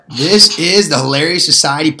This is the Hilarious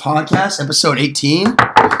Society Podcast, episode 18.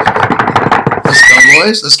 Let's go,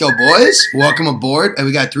 boys. Let's go, boys. Welcome aboard.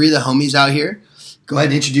 We got three of the homies out here. Go ahead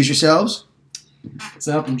and introduce yourselves. What's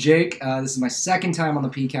up? I'm Jake. This is my second time on the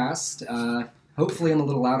PCast. Hopefully I'm a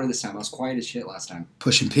little louder this time. I was quiet as shit last time.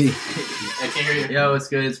 Pushing P. I can't hear you. Yo, what's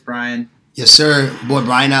good? It's Brian. Yes, sir. Boy,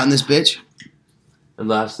 Brian out in this bitch. And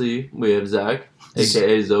lastly, we have Zach,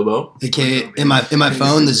 a.k.a. Zobo. A.k.a. in my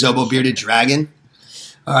phone, the Zobo Bearded Dragon.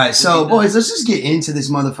 All right, so, boys, let's just get into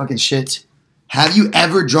this motherfucking shit. Have you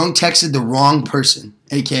ever drunk texted the wrong person,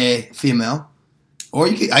 a.k.a. female? Or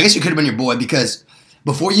I guess you could have been your boy, because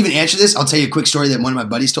before you even answer this, I'll tell you a quick story that one of my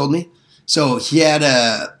buddies told me. So he had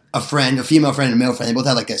a friend, a female friend and a male friend. They both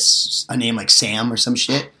had like a name like Sam or some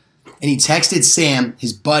shit. And he texted Sam,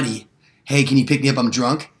 his buddy, hey, can you pick me up? I'm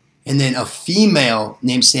drunk. And then a female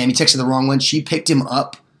named Sam, he texted the wrong one. She picked him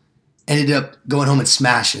up, ended up going home and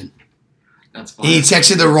smashing. That's funny. And he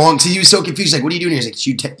texted the wrong, so he was so confused. Like, what are you doing here? He's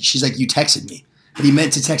like, she's like, you texted me. But he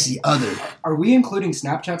meant to text the other. Are we including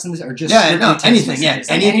Snapchats in this, or just anything,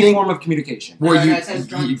 any form of communication? Where that says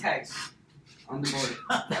drunk text on the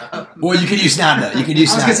board. Well, you could use Snap though. You could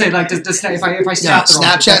use Snap. I was gonna say, like, does if I snap the wrong,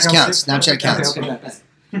 Snapchat counts. Snapchat counts.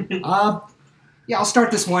 Okay. Yeah, I'll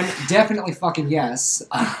start this one. Definitely fucking yes.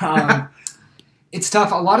 It's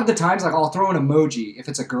tough. A lot of the times, like, I'll throw an emoji if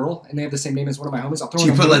it's a girl and they have the same name as one of my homies. I'll throw. Do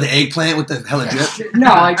you put like the eggplant with the hella drip? No,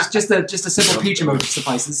 like just a simple peach emoji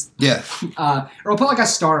suffices. Yeah. Or I'll put like a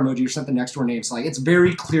star emoji or something next to her name. So like it's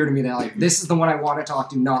very clear to me that like this is the one I want to talk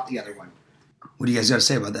to, not the other one. What do you guys got to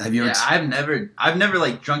say about that? Have you ever? Yeah, I've never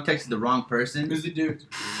like drunk texted the wrong person. Who's the dude?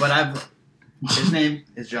 But his name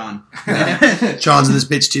is John. John's in this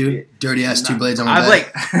bitch too. Dirty ass, two blades on my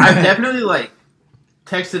back. I've definitely like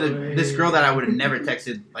texted this girl that I would have never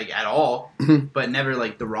texted like at all, but never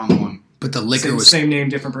like the wrong one. But the liquor was same name,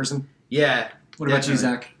 different person. Yeah. What about you,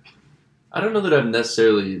 Zach? I don't know that I've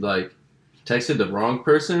necessarily like texted the wrong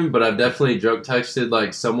person, but I've definitely drunk texted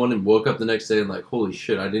like someone and woke up the next day and like, holy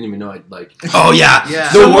shit, I didn't even know I'd like. Oh yeah.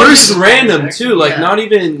 Yeah. The worst. Random too, like not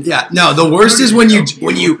even. Yeah. No, the worst is when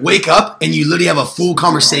you wake up and you literally have a full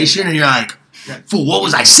conversation and you're like, fool, what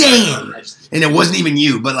was I saying? And it wasn't even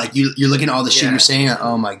you, but like you're looking at all the shit you're saying.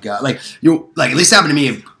 Oh my god! Like at least it happened to me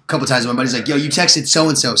a couple times. My buddy's like, "Yo, you texted so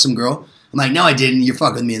and so, some girl." I'm like, "No, I didn't. You're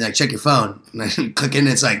fucking with me." And like, check your phone. And I click in, and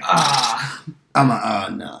it's like, I'm like,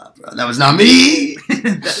 "Oh no, bro, that was not me."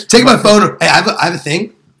 Take my phone. Hey, I have a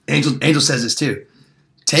thing. Angel says this too.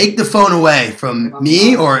 Take the phone away from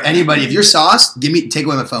me or anybody. If you're sauce, take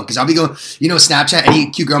away my phone. Because I'll be going, Snapchat, any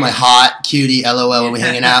cute girl, my hot, cutie, LOL when we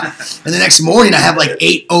hanging out. And the next morning I have like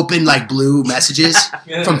 8 open like blue messages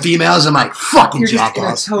from females. I'm like, fucking You're drop just in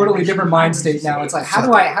off. a totally different mind state now. It's like, how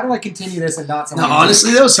do I continue this and not sound No,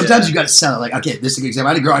 honestly though, sometimes you got to sell it. Like, okay, this is a good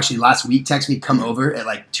example. I had a girl actually last week text me, come over at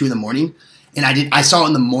like 2 a.m. And I saw it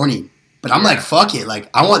in the morning. But I'm like, fuck it. Like,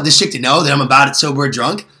 I want this chick to know that I'm about it sober or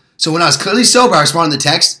drunk. So when I was clearly sober, I responded to the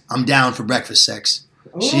text, I'm down for breakfast sex.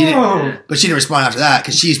 She didn't respond after that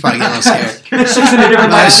because she's probably getting a little scared. She's in a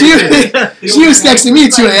different mind. She was texting me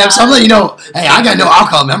at 2 a.m. So I'm letting you know, hey, I got no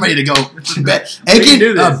alcohol, man. I'm ready to go.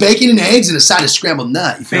 Bacon and eggs and a side of scrambled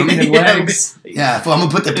nut. You feel Bacon me? and legs. Yeah, I'm going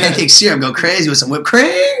to put the pancake syrup, go crazy with some whipped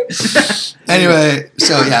cream. Anyway,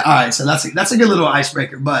 so yeah, all right. So that's a good little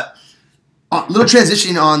icebreaker. But a little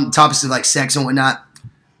transition on topics of like sex and whatnot.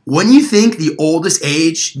 When you think the oldest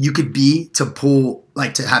age you could be to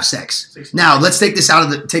to have sex? Now let's take this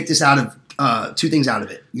out of 2 things out of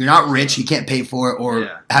it. You're not rich, you can't pay for it, or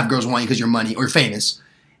have girls want you because you're money or famous,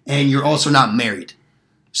 and you're also not married.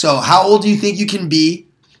 So how old do you think you can be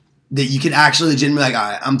that you can actually legitimately like,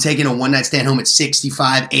 all right, I'm taking a one night stand home at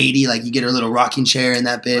 65, 80, like you get her little rocking chair in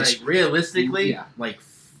that bitch. Like realistically, like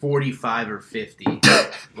 45 or 50.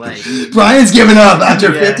 Like Brian's giving up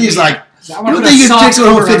after 50. He's like. You don't think you can take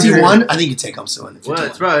someone home 51? I think you take home someone at 51.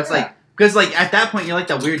 What, bro? It's like, because like at that point you're like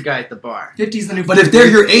that weird guy at the bar. 50's the new. But if they're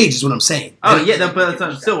your age, is what I'm saying. Oh yeah, but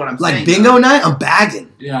that's still what I'm saying. Like bingo night, I'm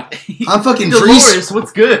bagging. Yeah, I'm fucking Dolores,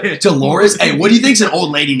 what's good? Dolores, hey, what do you think's an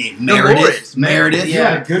old lady name? Meredith. You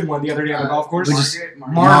had a good one the other day on the golf course.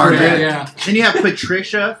 Margaret. Yeah. Then you have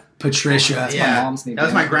Patricia. That's my mom's name. That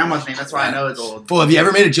was my grandma's name. That's why I know it's old. Well, have you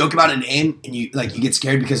ever made a joke about a name and you get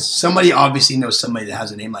scared because somebody obviously knows somebody that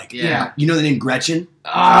has a name like Yeah. You know the name Gretchen?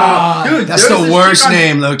 Dude, That's there was the this worst chick on-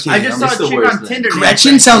 name, low key. I just saw It's a the chick worst on name. Tinder. named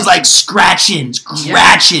Gretchen sounds like scratching.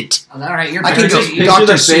 Scratch it. All right, you're I can better. go- Just- Picture Dr.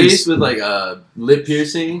 the Seuss. face with like a lip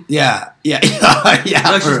piercing. Yeah. Yeah. yeah.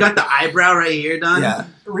 Look, she's for- got the eyebrow right here done. yeah.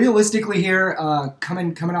 Realistically, here,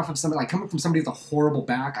 coming off of somebody coming from somebody with a horrible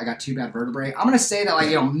back, I got 2 bad vertebrae. I'm gonna say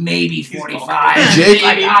that maybe 45. Jake?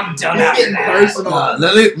 Like, I'm done It's after getting that. personal.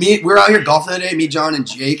 Literally, we're out here golfing the other day. Me, John, and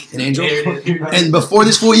Jake and Angel. And before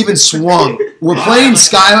this fool even swung, we're playing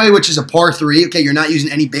Skyway, which is a par 3. Okay, you're not using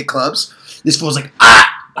any big clubs. This fool's like,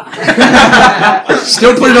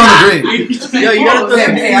 still put it on the green. Yo, you gotta throw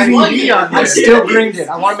some Hey, I CBD on I there. still greened it.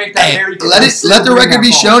 I want to make that Hey, very clear. let I it still let the greened record that be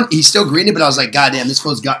ball. shown. He still greened it, but I was like, God damn, this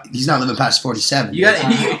fool's he's not living past 47. You gotta,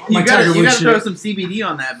 My you Tiger gotta Woods throw shit. some CBD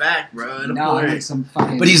on that back, bro. It'll No, I pour need it. some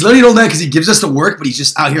fucking. But he's literally old man because he gives us the work, but he's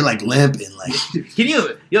just out here like limping, like Can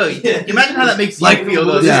you, imagine how that makes you Like, feel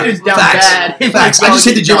though? yeah, This dude's down facts, bad. facts. I just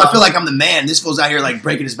hit the gym. I feel like I'm the man. This fool's out here like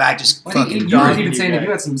breaking his back, just Well, you fucking. were dog. even saying that you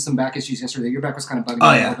had some back issues yesterday. Your back was kind of bugging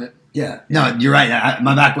Oh, me yeah. a little bit. Yeah, no, you're right.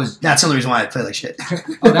 My back was. That's another reason why I play like shit.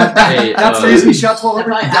 Oh, Hey, that's the reason he shots well over.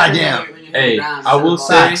 Goddamn. Hey, I will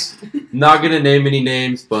say, Facts. not gonna name any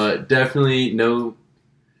names, but definitely No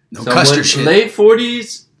someone Custer shit. late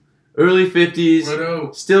 40s, early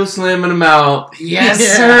 50s, still slamming them out. Yes,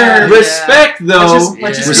 Yeah. sir. Respect though.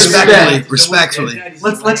 Let's just Respectfully, respectfully.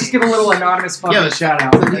 Let's just give a little anonymous fucking Yo, shout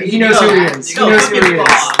out. He knows who he is. He knows who he is.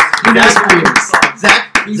 He knows who he is.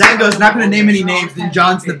 Zach goes, not gonna name any names, then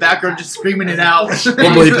John's in the background just screaming it out.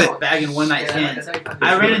 believe it. Bagging one night stands.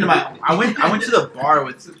 I ran into I went to the bar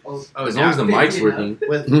with As long as the mic's working.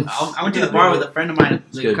 I went to the bar with a friend of mine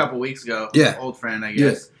like, a Good. couple weeks ago. Yeah. Old friend, I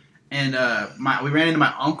guess. And we ran into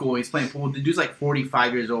my uncle. He's playing pool. The dude's like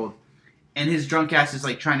 45 years old, and his drunk ass is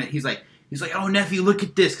like trying to. He's like, oh nephew, look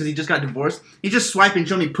at this, because he just got divorced. He's just swiping,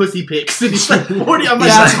 showing me pussy pics, and he's like 40. I'm like,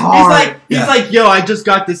 That's hard. he's Yeah. like, yo, I just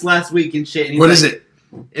got this last week and shit. And he's What like, is it?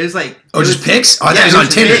 It was like, Oh, it just was- pics? Oh, I thought yeah, he was on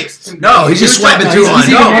just Tinder. pics. No, He's just he was swiping showing- through he on- was-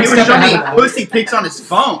 No, Next he was step showing ahead me of that. pussy pics on his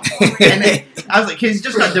phone, and then I was like, he's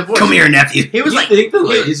just got divorced. Come here, nephew. He was You like, think the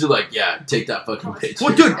ladies are like, yeah, take that fucking picture.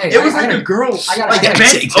 well, dude, Hey, it was I like gotta- a girl I gotta- like I gotta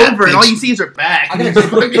bent take that over, and all picture. you see is her back. I gotta And get-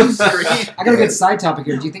 it's fucking straight. I got a good side topic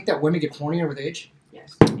here. Do you think that women get hornier with age?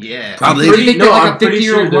 Yeah. Probably. Do you think No, that like I'm a pretty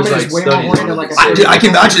 50-year-old sure there's, woman like, is way more studies horny on than like a this. Dude, I can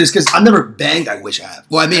 30-year-old vouch for this because I've never banged. I wish I have.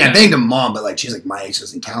 Well, I mean, I banged a mom, but like she's like my age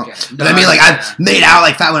doesn't count. Okay. But I mean, like I've made out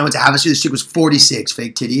like fat when I went to Havasu. This chick was 46,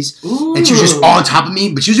 fake titties, and she was just on top of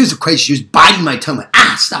me. But she was just crazy. She was biting my tongue, like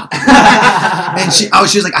stop. And she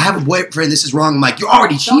was like, I have a boyfriend. This is wrong. I'm like, you're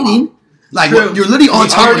already cheating. Like True. you're literally on We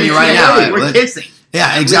top of already me right cheated. now. Like, We're what? kissing.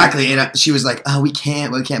 Yeah, exactly. And she was like, "Oh, we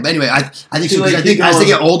can't." But anyway, I think She's like, I think keep as they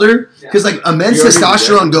going. get older, because like a men's You already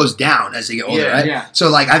testosterone goes down as they get older, Yeah, right? yeah. So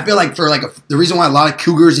like I feel like for like the reason why a lot of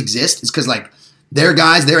cougars exist is because like their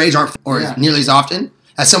guys their age aren't or Yeah. nearly as often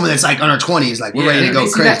as someone that's like under 20s, like we're Yeah. ready to They go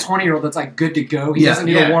see that crazy. 20-year-old that's like good to go. He Yeah. doesn't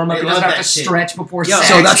need Yeah. a warm up. They He doesn't love have to that shit. stretch before Yo, sex.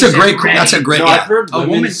 So that's a He's great just ready. that's a great No, yeah. I've heard A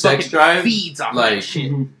woman's women's sex fucking drive, feeds off like, that shit.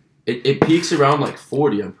 Mhm. it peaks around like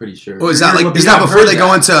 40, I'm pretty sure. Oh, is that like I've is that before heard they go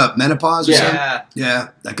that. into menopause or Yeah. something? Yeah. Yeah,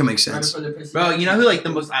 that can make sense. Bro, you know who like the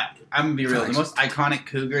most? I'm gonna be real. The most iconic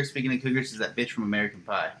cougar. Speaking of cougars, is that bitch from American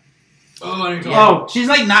Pie. Oh, she's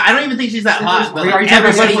like not. I don't even think she's that hot. But Wait, like, are you talking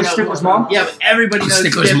about everybody Stifler's knows- mom? Yeah, but everybody knows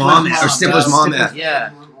Stifler's mom, or Stifler's mom, yeah. Yeah,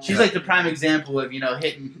 she's like the prime example of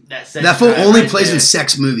hitting that. Sex That fool drive only right plays there. in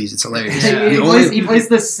sex movies. It's hilarious. Yeah. He, The plays, only- he plays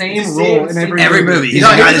the same Same- role in every every movie. He's No,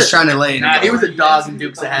 a he guy was that's a- trying to lay it. Nah, he was a dog in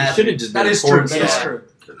Dukes of He Hazzard. should have just That been is a true. porn That is star.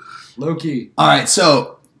 true. Low key. All right,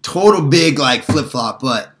 so total big like flip flop,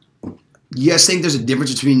 but you guys think there's a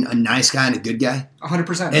difference between a nice guy and a good guy?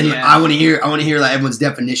 100%. And Yeah. I want to hear like everyone's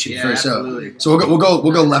definition Yeah, first. absolutely. So we'll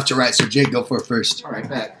go left to right. So Jake, go for it first. All right,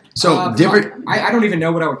 bet. So different. fuck, I don't even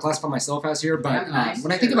know what I would classify myself as here, but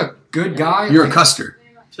when I think of a good guy, You're a like, custer.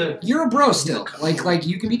 you're a bro still. Like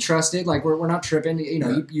you can be trusted. Like we're not tripping. You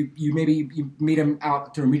know, you maybe you meet him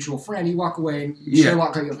out through a mutual friend. You walk away and you share a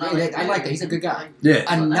lot. Hey, I like that. He's a good guy. Yeah.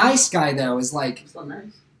 A nice guy though is like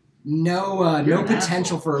no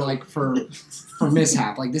potential for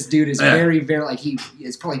mishap. Like this dude is Yeah. very like he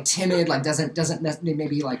is probably timid. Like doesn't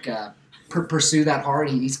maybe like pursue that hard.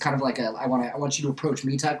 He's kind of like I want you to approach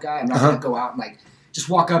me type guy. I'm not gonna go out and like just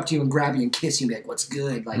walk up to you and grab you and kiss you and be like, what's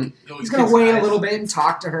good? Like he's gonna wait a little bit and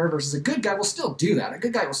talk to her. Versus a good guy will still do that. A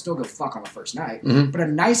good guy will still go fuck on the first night. Mhm. But a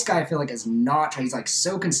nice guy I feel like is not. He's like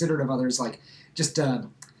so considerate of others. Like just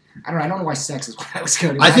I don't know why sex is what I was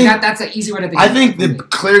going to. I think- that's an easy way to think. I of it think for the me.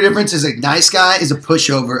 clear difference is a nice guy is a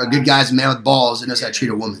pushover. A good guy is a man with balls and knows how to treat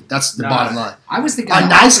a woman. That's the bottom line. I was thinking A the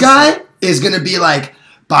nice opposite. guy is gonna be like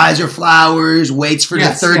buys her flowers, waits for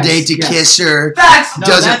Yes, the third yes, date to yes. kiss her. Facts. No,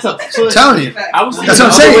 Doesn't- that's I'm telling you. I was That's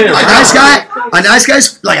what I'm saying. A nice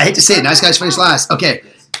guy's like I hate to say it, nice guys finish last. Okay,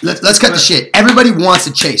 let's cut the shit. Everybody wants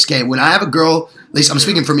to chase. Okay, when I have a girl, at least I'm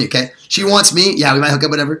speaking for me. Okay, she wants me. Yeah, we might hook up,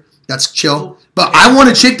 whatever. That's chill. But I want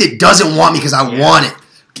a chick that doesn't want me because I want it.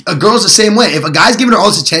 A girl's the same way. If a guy's giving her all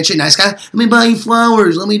this attention, nice guy, let me buy you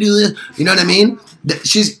flowers. Let me do this. You know what I mean?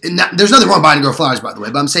 There's nothing wrong with buying a girl flowers, by the way.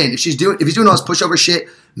 But I'm saying if he's doing all this pushover shit,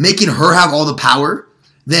 making her have all the power,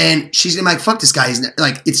 then she's gonna be like, fuck this guy.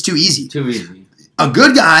 It's too easy. Too easy. A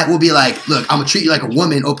good guy will be like, look, I'm gonna treat you like a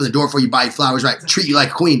woman, open the door for you, buy you flowers, right? Treat you like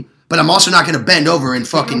a queen. But I'm also not gonna bend over and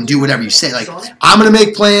fucking do whatever you say. Like, I'm gonna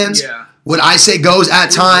make plans. Yeah. What I say goes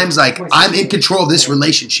at times. Like, I'm in control of this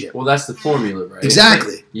relationship. Well, that's the formula, right?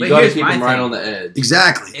 Exactly. You But gotta here's keep my them right thing. on the edge.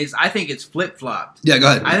 Exactly. I think it's flip flopped. Yeah, go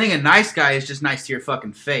ahead. I think a nice guy is just nice to your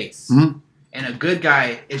fucking face, Mhm. and a good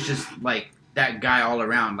guy is just like that guy all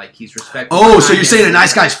around. Like he's respectful. Oh, so behind you're it. saying a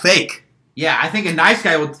nice guy's fake? Yeah, I think a nice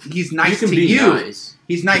guy he's nice you to can be you. nice.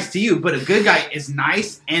 He's nice to you, but a good guy is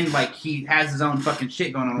nice and like he has his own fucking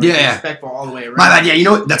shit going on. Where Yeah, he's yeah. respectful all the way around. My bad. Yeah, you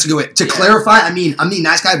know what? That's a good way to Yeah. clarify. I mean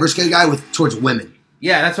nice guy versus good guy towards women.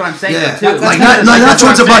 Yeah, that's what I'm saying Yeah, too. like That's not what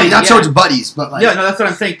towards I'm a buddy, saying, not yeah. towards buddies, but like Yeah, no, that's what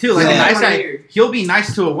I'm saying too. Like Yeah. a nice guy, Here. he'll be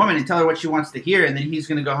nice to a woman and tell her what she wants to hear, and then he's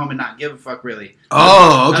gonna go home and not give a fuck really.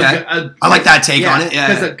 Oh, okay. I like that take on it. Yeah.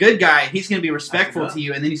 Because a good guy, he's gonna be respectful to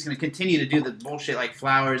you, and then he's gonna continue to do the bullshit like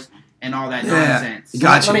flowers and all that Yeah. nonsense.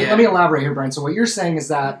 Gotcha. Let me elaborate here, Brian. So what you're saying is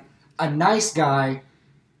that a nice guy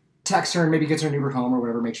texts her and maybe gets her an Uber home or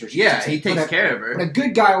whatever, make sure she Yeah, gets he it. takes But care of But her. a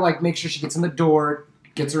good guy will like make sure she gets in the door,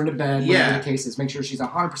 gets her into bed, whatever Yeah. the case is, make sure she's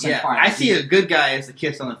 100% Yeah, fine. I see a good guy as the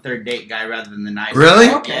kiss on the third date guy rather than the nice. Really?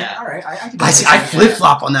 guy. Okay, Yeah. all right. I can I flip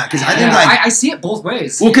flop on that because I think Yeah, like I see it both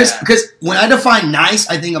ways. well Yeah. because when I define nice,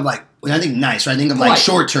 I think of like when I think nice, right? I think of like Polite.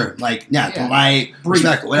 short term, like Yeah. polite, Brief.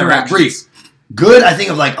 respectful, whatever, Interactions. brief. Good, I think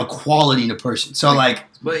of like a quality in a person. So like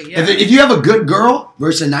But yeah, if you have a good girl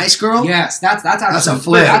versus a nice girl, Yes, that's actually That's a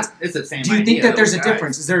flip. it's the same. Do you think idea, that there's a guys.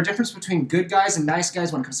 difference? Is there a difference between good guys and nice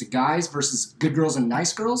guys when it comes to guys versus good girls and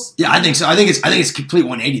nice girls? yeah, I think so. I think it's complete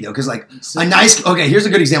 180 though, because like a nice here's a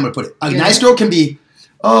good example to put it. A Yeah. nice girl can be,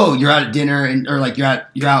 oh, you're out at dinner or like you're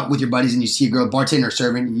out with your buddies and you see a girl bartender or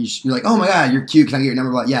serving and you're like, oh my god, you're cute. Can I get your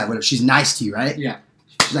number? But yeah, whatever. She's nice to you, right? Yeah.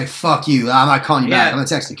 She's like, fuck you. I'm not calling you back. Yeah. I'm gonna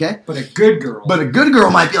text, okay? But a good girl. But a good girl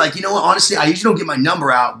might be like, you know what? Honestly, I usually don't get my number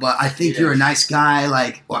out, but I think you're a nice guy.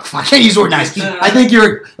 Like, well, I can't use the word nice. I think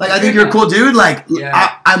you're a cool dude. Like,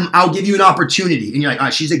 Yeah. I'll give you an opportunity, and you're like, all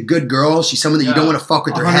right, she's a good girl. She's someone that you don't want to fuck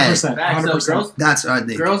with her head. 100%. Facts, though, 100%. girls, That's what I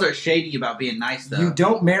think. girls are shady about being nice though. You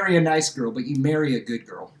don't marry a nice girl, but you marry a good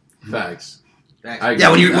girl. Facts. Facts. I Yeah,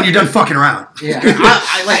 when you're done fucking around. Yeah.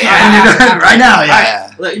 I like. When you're done right now,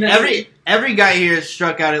 yeah. Look, every guy here has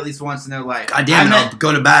struck out at least once in their life. God damn it, I I'll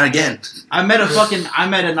go to bat again. met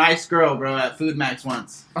a nice girl, bro, at Food Max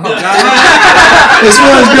once. Oh, This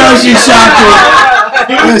was grocery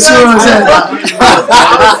shopping. This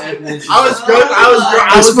was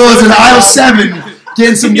This was in aisle 7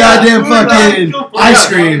 getting some goddamn fucking ice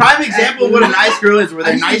cream. Prime example of what a nice girl is, where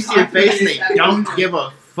they're nice to your face and they don't give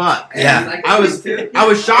a fuck. Yeah. I was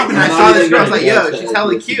shopping and I saw this girl. I was like, yo, she's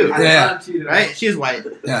hella cute. Yeah. Right? She was white.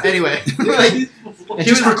 Yeah. Anyway. Like, And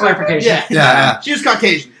just for clarification. yeah. Yeah. She was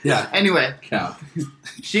Caucasian. Yeah. Anyway. Cow.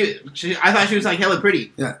 She I thought she was like hella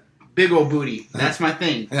pretty. Yeah. Big old booty. That's my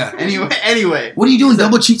thing. Yeah. Anyway. What are you doing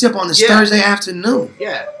double cheeks up on this Yeah. Thursday afternoon?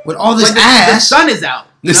 Yeah. With all this Like, the ass? sun is out.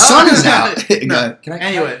 The you know? sun is out. Go ahead. Can I?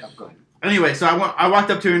 Anyway. Oh, go ahead. Anyway, so I walked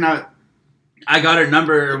up to her and I got her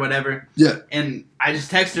number or whatever. Yeah. And I just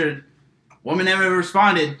texted her. Woman never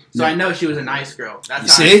responded, so Yeah. I know she was a nice girl. That's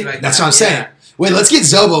You how I see? expect That's that. what I'm saying. Yeah. Wait, let's get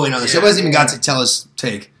Zobo in on this. Yeah. Zobo hasn't even got to tell us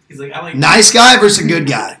take. He's like, I like Nice guy versus a good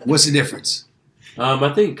guy. What's the difference? I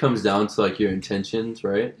think it comes down to like your intentions,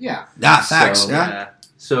 right? Yeah. Ah, facts. So- yeah.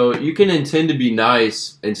 So you can intend to be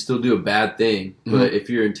nice and still do a bad thing, Mm-hmm. but if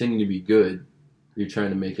you're intending to be good, you're trying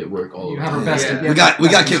to make it work all You around. have her best. Yeah. yeah,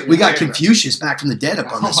 We got Yeah. Confucius back from the dead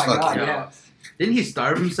up on Oh this my fucking. God, Yeah. yeah. Didn't he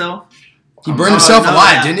starve himself? He burned himself no,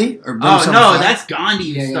 alive, yeah. didn't he? Or burned Oh himself no, alive? that's Gandhi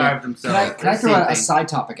who Yeah, yeah. starved Can himself. I It's the throw same a thing. side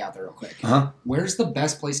topic out there real quick? Uh-huh. Where's the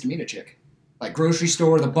best place to meet a chick? Like grocery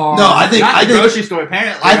store, the bar? No, I think Not the grocery store,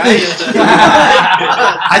 apparently. I right?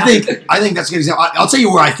 I think that's a good example. I'll tell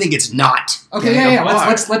you where I think it's not. Okay, yeah. bar.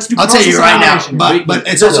 Let's do. I'll tell you process right now, elimination. but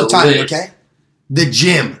it's We- also the timing, list. okay? The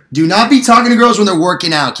gym. Do not be talking to girls when they're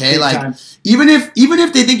working out, okay? Big Like time. even if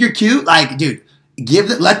they think you're cute, like dude,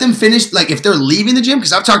 let them finish. Like if they're leaving the gym,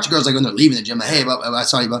 because I've talked to girls like when they're leaving the gym, like, hey, I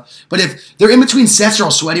saw you, but if they're in between sets, they're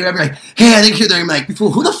all sweaty, or whatever. Like, hey, I think you're there. I'm like,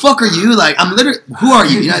 who the fuck are you? Like, I'm literally, who are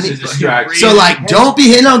you? You know what I mean? So like, don't be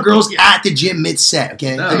hitting on girls at the gym mid set.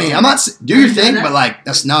 Okay, No. I mean, I'm not do your thing, but like,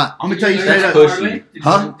 that's not. I'm gonna tell you straight up.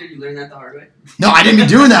 Huh? Did you learn that the hard way? No, I didn't be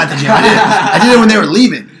doing that at the gym. I did it when they were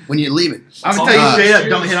leaving. When you're leaving. I'm gonna tell you straight up.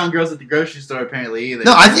 Don't hit on girls at the grocery store apparently either.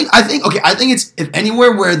 No, I think it's if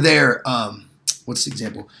anywhere where they're what's the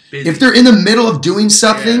example? Busy. If they're in the middle of doing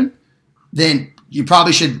something, then you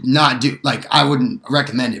probably should not do. Like I wouldn't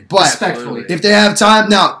recommend it. But Respectfully. if they have time,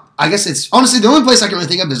 now I guess it's honestly the only place I can really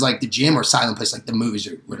think of is like the gym or silent place like the movies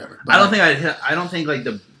or whatever. But I don't think like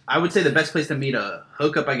I would say the best place to meet a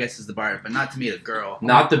hookup, I guess, is the bar, but not to meet a girl.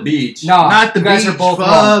 Not the beach. No, Not the you guys beach, are both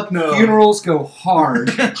fuck wrong. no. Funerals go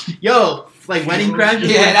hard. Yo, like wedding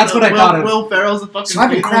crashes. Yeah, that's what I thought of. Will Ferrell's a fucking So I've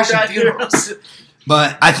been funeral crashing crasher. funerals.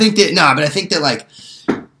 But I think that like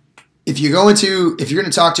if you're going to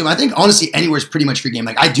talk to them, I think honestly anywhere's pretty much free game.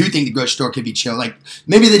 Like I do think the grocery store could be chill. Like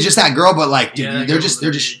maybe they're just that girl, but like dude, Yeah, they're just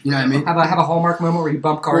you know what I mean? Have a Hallmark moment where you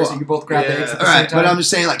bump cards Well, and you both grab yeah. eggs at All the same right, time. but I'm just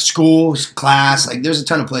saying like school, class, like there's a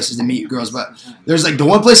ton of places to meet girls, but there's like the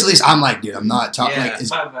one place at least I'm like, dude, I'm not talking Yeah. like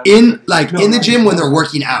is in the gym when they're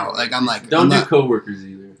working out. Like I'm like Don't I'm do not, coworkers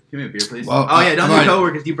either. Give me a beer, please. Well, oh yeah, don't I'm do already-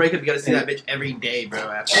 coworkers. You break up, you gotta see that bitch every day, bro.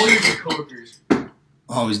 After. All your coworkers.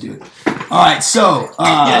 always do it. All right, so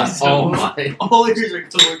Yes. Oh my. All yours are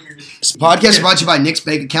coworkers. this podcast is brought to you by Nick's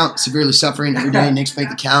bank account. Severely suffering every day. Nick's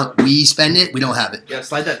bank account. We spend it. We don't have it. Yeah,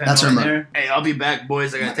 slide that pen That's in our there. Hey, I'll be back,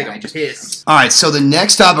 boys. I gotta take a piss. All right, so the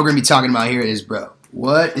next topic we're gonna be talking about here is, bro,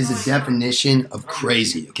 what is the definition of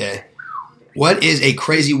crazy? Okay, what is a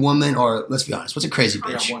crazy woman, or let's be honest, what's a crazy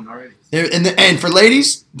I got bitch? one already. And for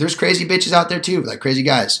ladies, there's crazy bitches out there too, like crazy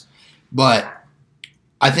guys. But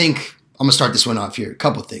I think I'm gonna start this one off here. A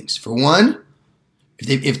couple things. For one,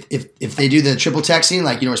 if they do the triple texting,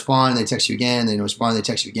 like you don't respond, and they text you again, they don't respond, they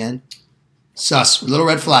text you again. Sus, little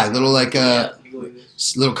red flag, little like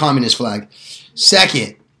little communist flag.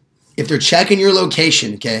 Second, if they're checking your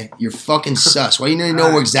location, okay, you're fucking sus. Why you need to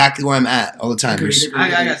know exactly where I'm at all the time? You're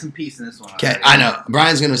I got some peace in this one. Okay, already. I know.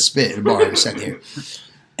 Brian's gonna spit at a bar in a second here.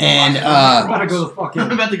 And I'm about to go the fuck I'm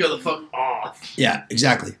in. about to go the fuck off. yeah,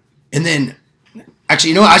 exactly. And then actually,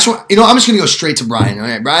 you know what? I'm just gonna go straight to Brian. All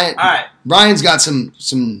right, Brian. All right, Brian's got some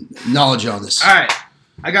knowledge on this. all right.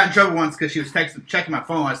 I got in trouble once because she was checking my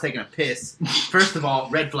phone while I was taking a piss. First of all,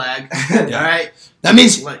 red flag. All right. That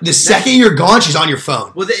means Like, the second you're gone, she's on your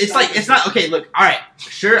phone. Well, it's like it's not okay. Look, all right.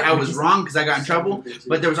 Sure, I was wrong because I got in trouble,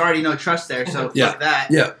 but there was already no trust there, so Yeah. fuck that.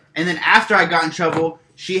 Yeah. And then after I got in trouble,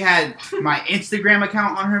 she had my Instagram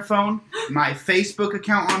account on her phone, my Facebook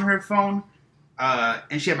account on her phone,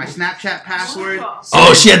 and she had my Snapchat password.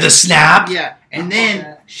 Oh, she had the snap. Yeah, and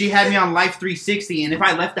then she had me on Life 360, and if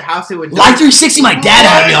I left the house, it would. Life 360. My dad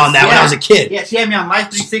had me on that when I was a kid. Yeah, she had me on Life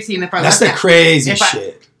 360, and if I That's left the crazy if I-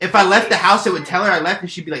 shit. if I left the house, it would tell her I left,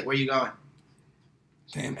 and she'd be like, "Where you going?"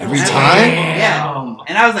 Damn, every Damn. time. Yeah,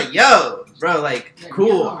 and I was like, "Yo, bro, like,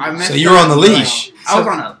 cool." I messed So you're up, on the bro. leash. I was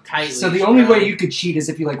on a tight leash. So the only bro. way you could cheat is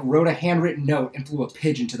if you like wrote a handwritten note and flew a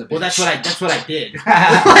pigeon to the bitch. Well, that's what I did.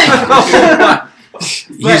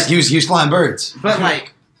 He was flying birds. But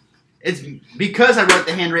like, it's because I wrote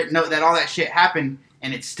the handwritten note that all that shit happened,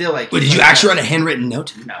 and it's still like. Wait, did you actually write a handwritten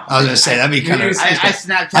note? No. I was gonna say that'd be kind of. I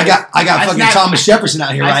Snapchat. I got fucking snapped- Thomas Jefferson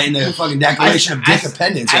out here I- writing the fucking Declaration of I-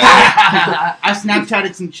 Independence. Right? I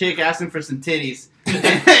Snapchatted some chick asking for some titties,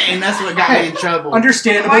 and that's what got me in trouble.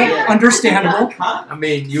 Understandable. Yeah. Understandable. I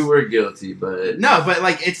mean, you were guilty, but No, but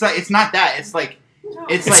like it's not that. It's like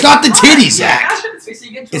It's like, not the titties Yeah. act.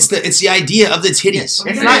 It's the idea of the titties. It's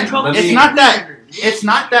Let not that. me- It's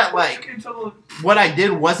not that like what I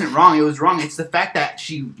did wasn't wrong. It was wrong. It's the fact that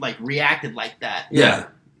she like reacted like that. Yeah,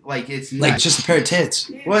 Like it's like not, just a pair of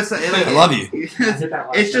tits. well, it's like, I love you.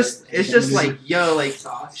 It's just like yo, like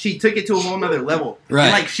she took it to a whole nother level. Right.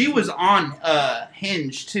 And, like she was on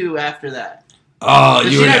Hinge too after that. Oh, But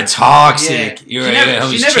you she were never- toxic. yeah. You were She never-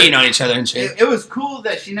 homies she never- cheating on each other and shit. It was cool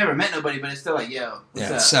that she never met nobody, but it's still like yo, what's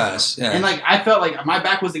Yeah, up? sus. Yeah. And like I felt like my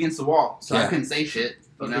back was against the wall, so I Yeah. couldn't say shit.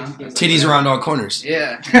 You know? Titties around all corners.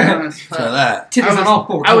 Yeah. For that. Titties on all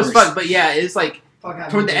four I was corners. fucked, but yeah, it's like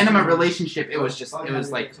toward the end of my relationship, it was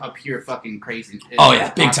like a pure fucking crazy. It Oh was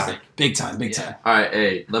yeah, big toxic. time, big time, big time. all right,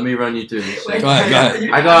 hey, let me run you through this. Go ahead.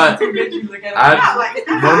 I got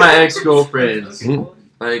one of my ex-girlfriends.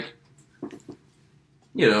 Like,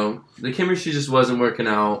 you know, the chemistry just wasn't working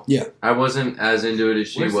out. Yeah. I wasn't as into it as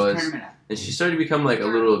she Where's the was, tournament at? and she started to become like a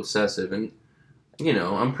little obsessive. And you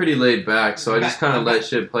know, I'm pretty laid back, so I just kind of let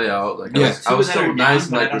shit play out. Like, Yeah. I was Two so that are nice down,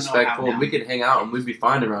 and but I like don't know how respectful, and down. we could hang out and we'd be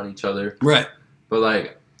fine around each other. Right. but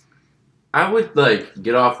like, I would like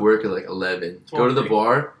get off work at like 11, go to the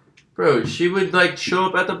bar. Bro, she would like show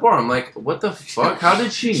up at the bar. I'm like, what the fuck? How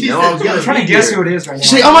did she know I was I'm trying to guess who it is right now.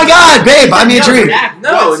 She's like, oh my god, babe, buy me a drink.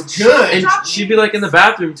 No, That's good. and she'd be like in the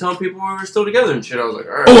bathroom telling people we were still together and shit. I was like,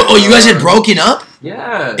 all right. Oh, you guys had broken up?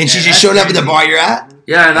 Yeah. And she's just that's showing up at the crazy. bar you're at?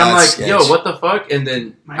 Yeah, and I'm like, That's yo, sketch. what the fuck? And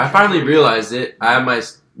then I finally realized it.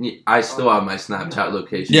 I still have my Snapchat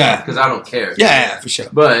location. Yeah. Because I don't care. Yeah, for sure.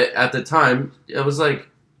 But at the time, it was like,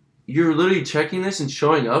 you're literally checking this and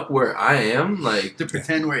showing up where I am? Like, To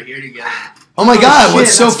pretend we're here together. Oh my god, shit,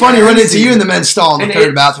 what's so that's funny? Run into crazy. you in the men's stall in the And third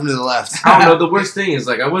it- bathroom to the left. I don't know. The worst thing is,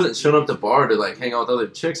 like, I wasn't showing up to bar to, like, hang out with other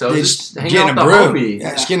chicks. I was just hanging out getting with a the brew. homie.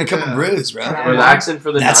 Yeah, just getting a couple Yeah. brews, bro. Yeah. Relaxing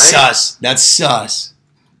for the That's night. sus. That's sus.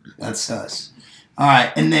 That's sus. All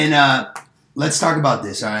right, and then let's talk about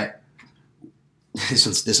this. All right, this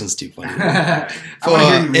one's too funny. I want to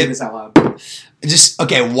hear you read this out loud. Just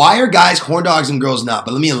okay. Why are guys horn dogs and girls not?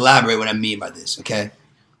 But let me elaborate what I mean by this. Okay,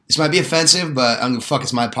 this might be offensive, but I'm gonna fuck.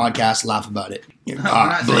 It's my podcast. Laugh about it.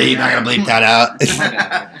 not saying Bleep. I'm gonna bleep that out.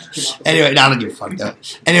 My Anyway, no, I don't give a fuck though.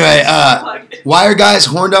 Anyway, why are guys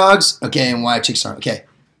horn dogs? Okay, and why chicks aren't? Okay,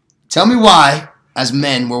 tell me why, as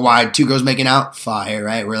men, we're wired. Two girls making out, fire,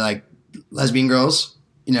 right? We're like lesbian girls,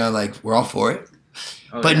 you know, like we're all for it.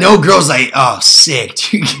 Oh, But yeah. no girls like, oh, sick.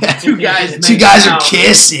 Two guys, Two guys two making guys are out.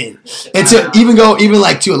 kissing. And to even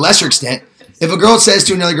like to a lesser extent, if a girl says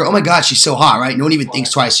to another girl, oh my god, she's so hot, right? No one even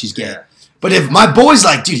thinks twice she's gay. Yeah. But if my boy's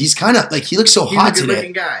like, dude, he's kind of like, he looks so He's hot a today.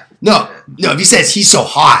 good-looking guy. No, if he says he's so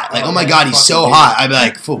hot, like, oh my man, god, he's so fucking hot, I'd be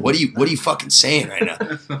like, fool, what are you fucking saying right now?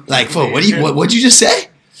 Like, fool, what'd you just say?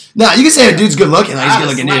 No, you can say a dude's good looking, like he's good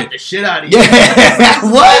looking slap dude. the shit out of you. Yeah,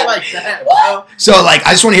 what? Like that, bro. So like,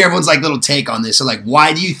 I just want to hear everyone's like little take on this. So like,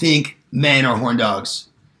 why do you think men are horn dogs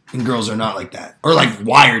and girls are not like that, or like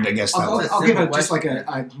wired? I guess that way. I'll give just like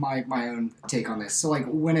my own take on this. So like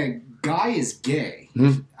when a guy is gay,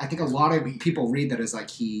 Mhm. I think a lot of people read that as like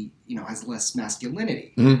he has less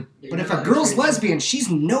masculinity. Mhm. But if a girl's lesbian, she's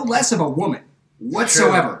no less of a woman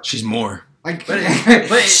whatsoever. She's more. Like,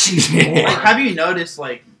 But she's Yeah. more. Like, have you noticed,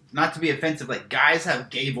 like, not to be offensive, like, guys have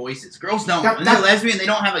gay voices. Girls don't. That- When they're that- lesbian, they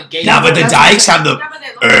don't have a gay Nah, but the voice. dykes have the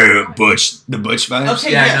the butch vibes.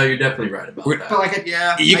 Okay. Yeah, Yeah. no, you're definitely right about We're- that. But like,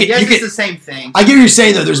 Yeah, You I can- guess you it's can- the same thing. I get what you're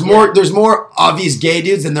saying though. There's more obvious gay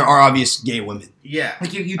dudes than there are obvious gay women. Yeah.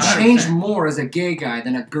 like you 100%. change more as a gay guy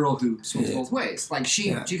than a girl who swings Yeah. both ways. Like she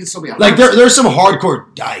Yeah. can still be a Like there's some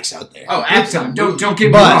hardcore dykes out there. Oh, Big time. absolutely. Don't get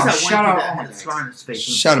me But- wrong. Who's that one Shout kid out that all had my a scar on his face?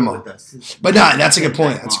 Shout him out. with us? But nah, that's a good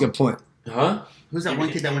point. That's a good point. Huh? Who's that one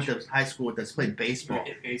kid that went to high school with us, played baseball?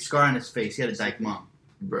 Scar on his face. He had a dyke mom.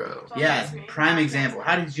 Bro. Yeah, prime example.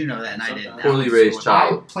 How did you know that and I didn't? Poorly raised I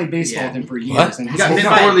child. played baseball Yeah. with him for years, What? and You his got whole bit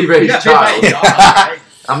family- by Poorly you raised got bit by a child. dog, right?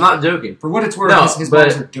 I'm not joking. For what it's worth, No, his but-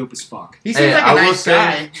 moms are dope as fuck. He seems Hey, like I a will nice say-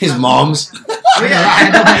 guy. His mom's. Oh,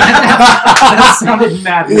 yeah. That sounded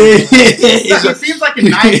mad. He seems like a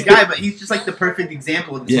nice guy, but he's just like the perfect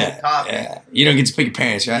example of this whole Yeah, topic. yeah. You don't get to pick your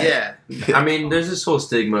parents, right? Yeah. I mean, there's this whole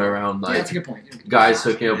stigma around Yeah, like that's a good point. guys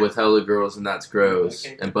hooking up with hella girls, and that's gross.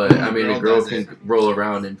 And but I mean, a girl can roll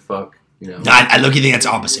around and fuck, you know. No, I look. You think that's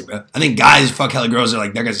opposite, bro. I think guys fuck hella girls are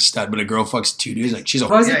like that guy's a stud, but a girl fucks two dudes like she's a.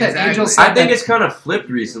 Was it Yeah, that exactly. Angel said I think that- it's kind of flipped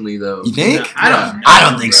recently, though. You think? I don't know. I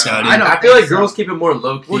don't think so, bro. dude. I don't I think feel like so. girls keep it more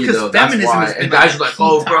low key, Well, 'cause though. That's feminism why. has been And guys like are like, the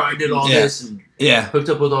 "Oh, key bro, I did all Yeah. this and Yeah. hooked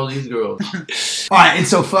up with all these girls." All right, and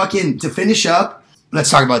so fucking to finish up, let's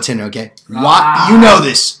talk about Tinder, okay? Why you know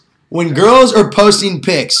this? When girls are posting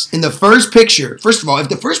pics in the first picture, first of all, if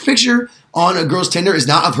the first picture on a girl's Tinder is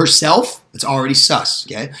not of herself, it's already sus,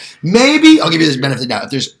 okay? Maybe I'll give you this benefit of the doubt.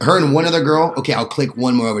 If there's her and one other girl, okay, I'll click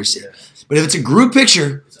one more over to see. But if it's a group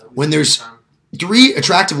picture when there's 3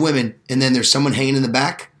 attractive women and then there's someone hanging in the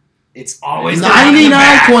back, It's always the one in the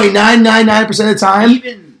back. 99.999% of the time,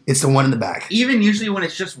 Even it's the one in the back. usually when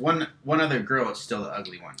it's just one other girl, it's still the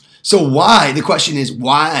ugly one. So why? The question is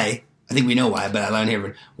why? I think we know why, but I learned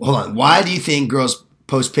here. Well, hold on. Why do you think girls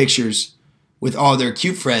post pictures with all their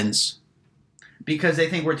cute friends? Because they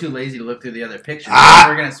think we're too lazy to look through the other pictures. Ah!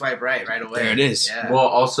 We're gonna swipe right away. There it is. Yeah. Well,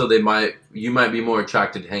 also you might be more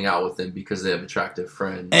attracted to hang out with them because they have attractive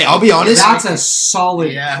friends. Hey, I'll be honest. That's a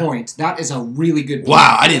solid Yeah. point. That is a really good point.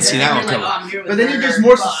 Wow, I didn't see that one coming. But then you're just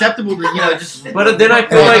more susceptible to just. But then I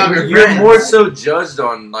feel Well, like I'm your you're friends. more so judged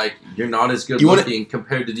on like you're not as good You wanna- looking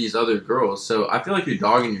compared to these other girls. So I feel like you're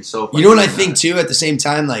dogging yourself. You know what I think too? At the same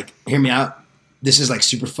time, like, hear me out. This is like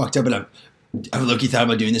super fucked up, but I've low-key thought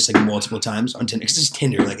about doing this like multiple times on Tinder. Because it's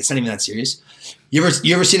Tinder, like it's not even that serious. You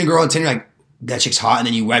ever seen a girl on Tinder like that chick's hot, and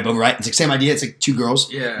then you wipe over right? It's like same idea. It's like 2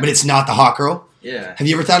 girls, Yeah. but it's not the hot girl. Yeah. Have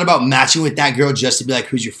you ever thought about matching with that girl just to be like,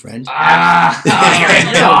 who's your friend? Ah,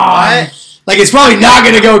 You know what? Like it's probably not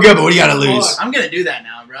gonna go good, but what do you got to lose? I'm gonna do that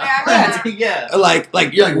now, bro. Yeah, Yeah.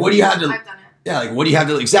 Like you're like, what do you have to? I've done it. Yeah, like what do you have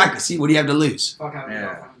to exactly? See, what do you have to lose? Fuck having a Yeah.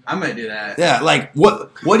 girlfriend. I'm gonna do that. Yeah, like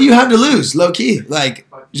what do you have to lose? Low key, like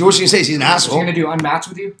what's she gonna say? She's an Is he asshole. gonna do unmatched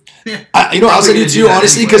with you? You know what else I Probably do gonna do too, that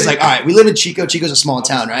honestly, anyway. because like, all right, we live in Chico. Chico's a small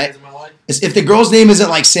town, right? Is if the girl's name isn't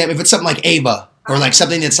like Sam, if it's something like Ava or like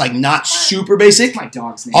something that's like not super basic, My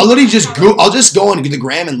dog's name. I'll literally just go. I'll just go on the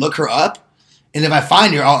gram and look her up, and if I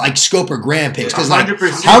find her, I'll like scope her gram pics. Because like,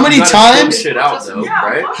 100%. how many You gotta scope times- shit out though, Yeah,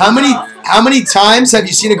 right? what? how many times have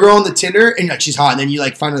you seen a girl on the Tinder and you're like she's hot, and then you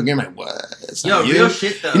like find her on the gram like what? It's Yo, not you. real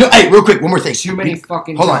shit though. You know, hey, real quick, one more thing. Too many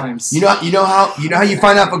fucking Hold on. times. You know how you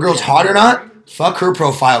find out if a girl's hot or not? Fuck her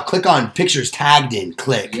profile. Click on pictures tagged in.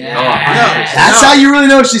 Click. Yeah. No, That's how you really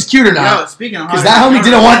know if she's cute or Yo, not. speaking of Because hard, that homie I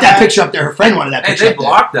didn't want that remember picture up there. Her friend wanted that Hey, picture they up there.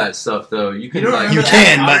 block that stuff though. You can You don't like remember You that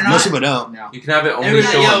can, hot but or not? most people don't. No. you can have it It only was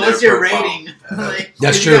show like, yo, on their what's your profile. rating? Like,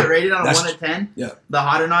 That's if you true. got rated on a That's 1 to 10. yeah. The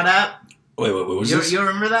hot or not app. Wait, what was You this?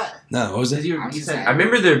 remember that? No, what was it? You I'm said sad. I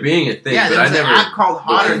remember there being a thing, yeah, but there I was an never. app called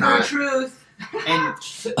Hot or For Not, truth. and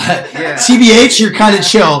yeah. TBH, you're kind of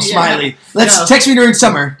chill, Yeah. Smiley. Let's No. text me during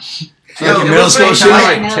summer. Yo, Like in it middle was school like- shit.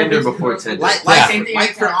 Kinda like Tinder before Tinder. Like, Yeah.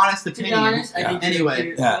 like for honest To be opinion. honest, I Yeah. think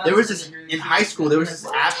Anyway, Yeah. there was this in high school. There was this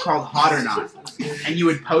app called Hot or Not, and you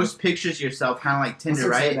would post pictures of yourself, kind of like I Tinder,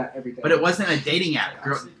 still say right? that every day. But it wasn't a dating app.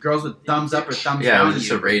 Girls with thumbs up or thumbs Yeah, it down. was just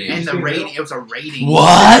you. a rating. And the rating, it was a rating.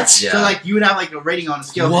 What? Yeah. So like you would have like a rating on a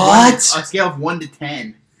scale of What? a scale of 1 to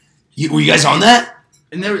 10. Were you guys on that?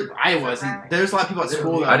 And I wasn't. There was a lot of people at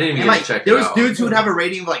school. Though. I didn't even and, get to like, check There it was out. dudes who would have a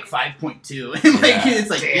rating of like 5.2, and like Yeah. it's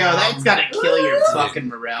like, yo, that's gotta kill your fucking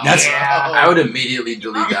morale. That's- I would immediately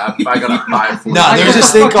delete the app if I got a 5 for No, Like, there's what this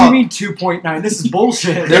the thing fuck called- You mean 2.9? This is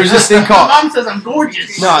bullshit. There's this thing My called mom says I'm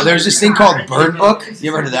gorgeous. no. There's this thing called Bird Book. You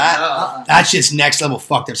ever heard of that? Uh, That shit's next level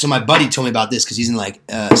fucked up. So my buddy told me about this because he's in like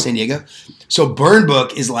San Diego. So Burn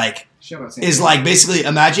Book is like basically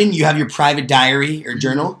imagine you have your private diary or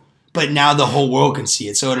journal, but now the whole world can see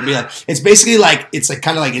it. So it'll be like it's basically like it's like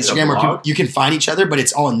kind of like Is it a Instagram where blog? you can find each other, but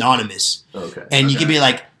it's all anonymous. Okay. And you okay. can be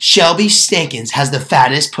like Shelby Stankins has the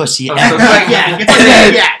fattest pussy Oh, ever. so it's like- yeah, And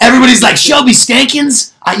then yeah. everybody's like Shelby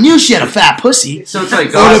Stankins. I knew she had a fat pussy. So it's like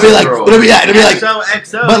So it'll be Gossip like Girl. it'll be like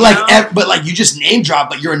XO, but like you know? but like you just name drop,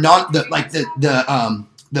 but you're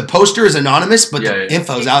the poster is anonymous, but Yeah, the yeah.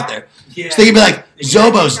 info's out there. So they can be like,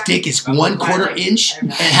 Zobo's dick is 1/4 inch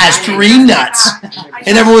and has 3 nuts,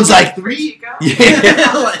 and everyone's like, 3. yeah,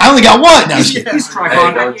 I only got 1. No, I'm just kidding. He's Hey,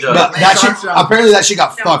 trying don't judge. But that shit, apparently that shit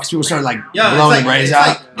got fucked. People started like Yo, blowing it's the brains like,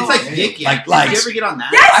 out. It's like Yik Yak. Like- Did you ever get on that?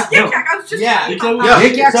 Yes, I- no. Yik Yak. I was just Yeah, thinking you told about me.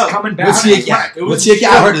 that. Yik Yak's So- coming back. What's Yik Yak? What's Yik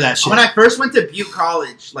Yak? I heard of that shit. When I first went to Butte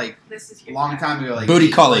College, like This is a Yik long Yak. time ago, like Booty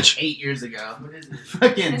eight- College. like 8 years ago. What is it?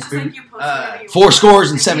 Fucking And it's just like you post whatever you 4 want.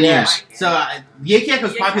 scores in 7 Yeah. years. So Yik Yak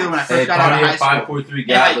was popular when I first Hey, got out of party high at school. 543 And,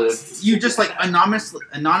 like, Gatless. you just like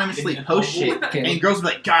anonymously post shit, Okay. and girls would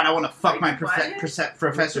be like, "God, I want to fuck my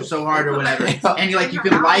professor so hard" or whatever. Yeah. And you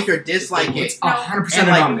can like or dislike it, It's 100% and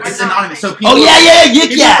like anonymous. it's anonymous. So people, Oh yeah, Yik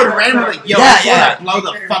people Yak. would randomly like, "Yo, Yeah, I just yeah. want to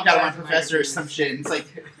blow the fuck out of my professor" or some shit. And it's like,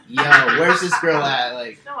 "Yo, where's this girl at?"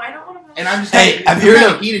 Like, No, I don't want to. and I'm just Hey, have I'm you heard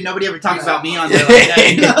kinda of- heated. Nobody ever talks about me on there like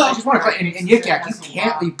that. You I know? just want to and Yik Yak, you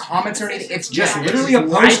can't leave comments or anything. It's just Yeah, literally a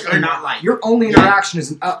it's post like or not like. Your only interaction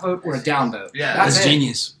is an upvote or a downvote. Yeah. That's That's it.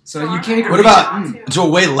 genius. So you can't even. What reach about it. to a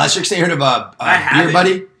way lesser extent? You heard of I Beer haven't.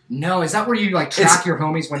 Buddy? No, is that where you like track It's- your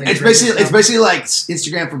homies when they? It's drink basically and it's stuff? basically like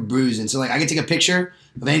Instagram for boozing. So like I can take a picture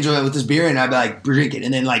of Angel with this beer and I'd be like drink it,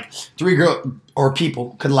 and then like 3 girl or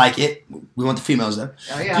people could like it. We want the females though.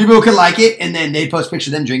 Oh, yeah. People could like it, and then they post a picture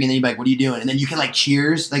of them drinking. And then you'd be like, "What are you doing?" And then you can like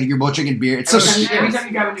cheers, like if you're both drinking beer. It's so Every time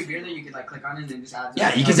you grab a new beer, then you can like click on it and then just add. yeah.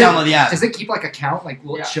 You can Does it- download the app. Does it keep like a count? Like,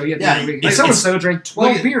 will Yeah. it show you? At the Yeah, end of the week? it's- Like, so and so drank 12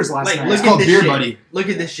 look at- beers last like, night. look It's at called this Beer shit. Buddy. Look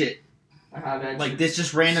at this shit. I have actually. Like this,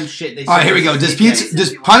 just random shit. They All right, say here we go. this Does is pizza? Yik Yak.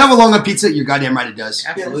 Does pineapple long on pizza? You're goddamn right. It does.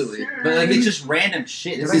 Absolutely. Yes, But like sir. it's just random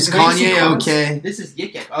shit. Is Is Crazy Kanye comments? okay? This is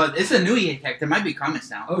Yik Yak. Oh, it's a new Yik Yak. There might be comments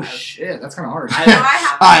now. Oh shit, that's kind of hard. No, I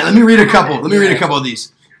have. All right, let me read a couple. Let me read a Yeah. couple of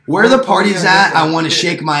these. Where the party's at, I want to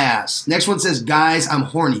shake my ass. Next one says, guys, I'm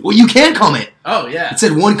horny. Well, you can comment. Oh yeah. It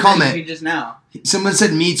said one comment. Me just now. Someone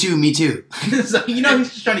said, me too, me too. So he's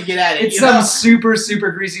just trying to get at it. It's you know? some super, super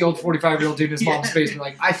greasy old 45-year-old dude in his mom's Yeah. basement.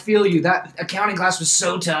 Like, I feel you. That accounting class was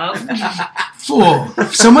so tough. Fool.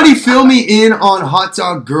 Somebody fill me in on hot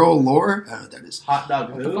dog girl lore. I don't know what that is. hot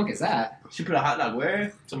dog. What the Who? fuck is that? She put a hot dog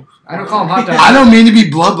where? I don't call him hot dog. I don't mean to be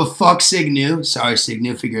blunt, but fuck Signu. Sorry,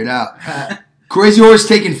 Signu, figure it out. Crazy Horse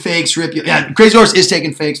taking fakes, rip you. Yeah, Crazy Horse is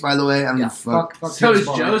taking fakes, by the way. I don't Yeah, know. Fuck. fuck So Joe's is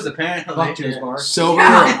bar. Joe's apparently. Fuck Joe's bar. Sober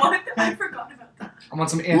Yeah, what? I forgot about that. I want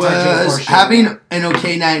some anti-Joe's bar was shit. having an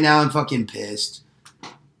okay night now. I'm fucking pissed.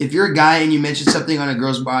 if you're a guy and you mention something on a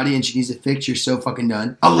girl's body and she needs it fixed, you're so fucking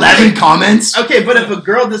done. 11 comments. Okay, but if a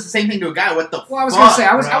girl does the same thing to a guy, what the? Well, I was fuck, gonna say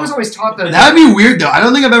I was bro? always taught that. That would be weird though. I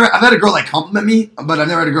don't think I've had a girl like compliment me, but I've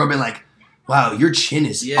never had a girl been like, "Wow, your chin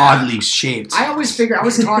is Yeah. oddly shaped." I always figure I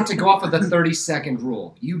was taught to go off of the 30-second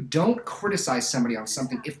rule. You don't criticize somebody on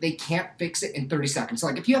something if they can't fix it in 30 seconds. So,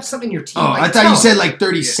 like if you have something in your teeth, Oh, like, I thought tell you said them. like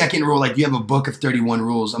 30-second rule, like you have a book of 31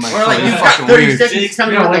 rules. I'm like, Or like fuck, you've you're got fucking 30 weird. seconds. Tell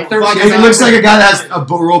me You know, what like the 30 fuck is seconds. It looks like a that? guy that has a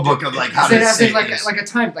rule book of like how As in- to as say in, like this. a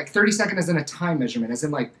time, like 30 seconds as in a time measurement. As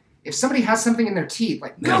in like if somebody has something in their teeth,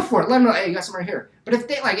 like go Yeah. for it. Let them know, hey, you got something right here. But if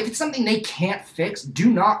if it's something they can't fix,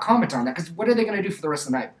 do not comment on that because what are they gonna do for the rest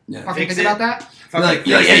of the night? Yeah. Fucking Fix think it. about that. You're like,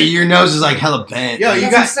 yeah, your nose is like hella bent. Yo, you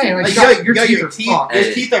That's got what I'm saying. Like, like, your teeth your are teeth. fucked. Your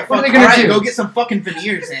teeth are What are they fucked. gonna Alright, do? go get some fucking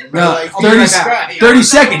veneers in, bro. No, Like, 30 Jesus Christ. 30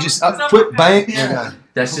 seconds, just quit bang. Yeah.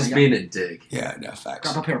 That's Oh just my being a dick. Yeah, no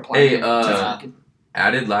facts. Grab a pair of Hey, pliers.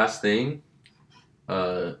 Added last thing,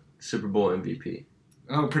 Super Bowl MVP.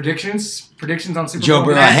 Oh, predictions on Super Joe Bowl.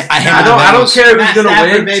 Burrow, Matt- I I handle don't the care who's Matt gonna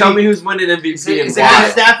Stafford, win. baby. Tell me who's winning MVP Is it- and is it why.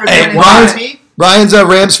 Matt Stafford Hey, winning Ryan's- MVP. Ryan's a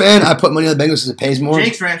Rams fan. I put money on the Bengals because it pays more.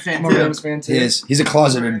 Jake's Rams fan I'm a too. Rams fan too. He is. He's a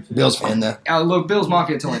closeted Bills fan though. Look, Bills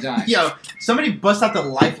Mafia till I die. Yo, somebody bust out the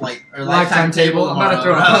lifelight or Lifetime table. I'm about to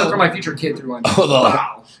throw. I'm tomorrow, gonna throw bro. my future kid through one. Oh,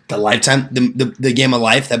 Wow. the Lifetime, the Game of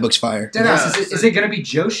Life. That book's fire. Deadass, Yeah. is it going to be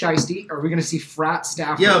Joe Shiesty or are we going to see Frat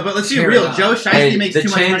Stafford? Yo, but let's be tear real. it up? Joe Shiesty Hey, makes the too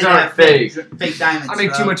much money chains to aren't have fake diamonds. I make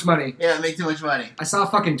bro. too much money. Yeah, I make too much money. I saw a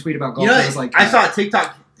fucking tweet about golf. You know, and it was like, I saw a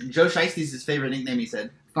TikTok. Joe Shiesty's his favorite nickname. He said,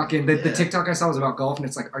 fucking the Yeah. TikTok I saw was about golf, and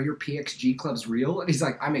it's like, are your PXG clubs real? And he's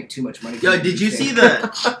like, I make too much money. "Yo, for did you see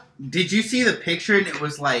the? Did you see the picture? And it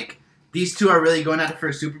was like these two are really going out for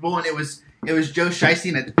a Super Bowl, and it was Joe Shiesty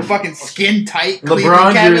in a fucking skin tight LeBron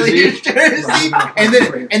Cleveland Cavaliers jersey. jersey, and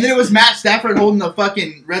then it was Matt Stafford holding the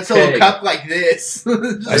fucking red solo Keg. cup like this. I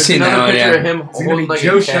There's seen that another one, picture yeah. of him Is it going holding to be like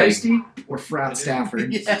Joe a keg. Shiesty or Frat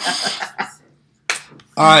Stafford? Yeah.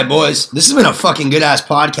 All right, boys. This has been a fucking good ass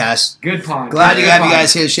podcast. Good pod. Glad to Good have you pod.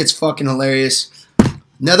 guys here. Shit's fucking hilarious.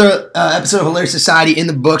 Another episode of Hilarious Society in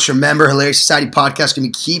the books. Remember, Hilarious Society podcast.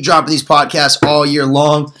 Going to keep dropping these podcasts all year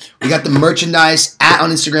long. We got the merchandise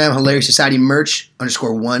on Instagram, Hilarious Society merch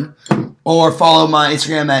 _1. Or follow my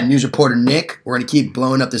Instagram at News Reporter Nick. We're going to keep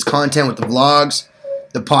blowing up this content with the vlogs,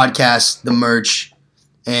 the podcast, the merch,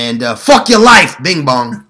 and fuck your life, Bing Bong.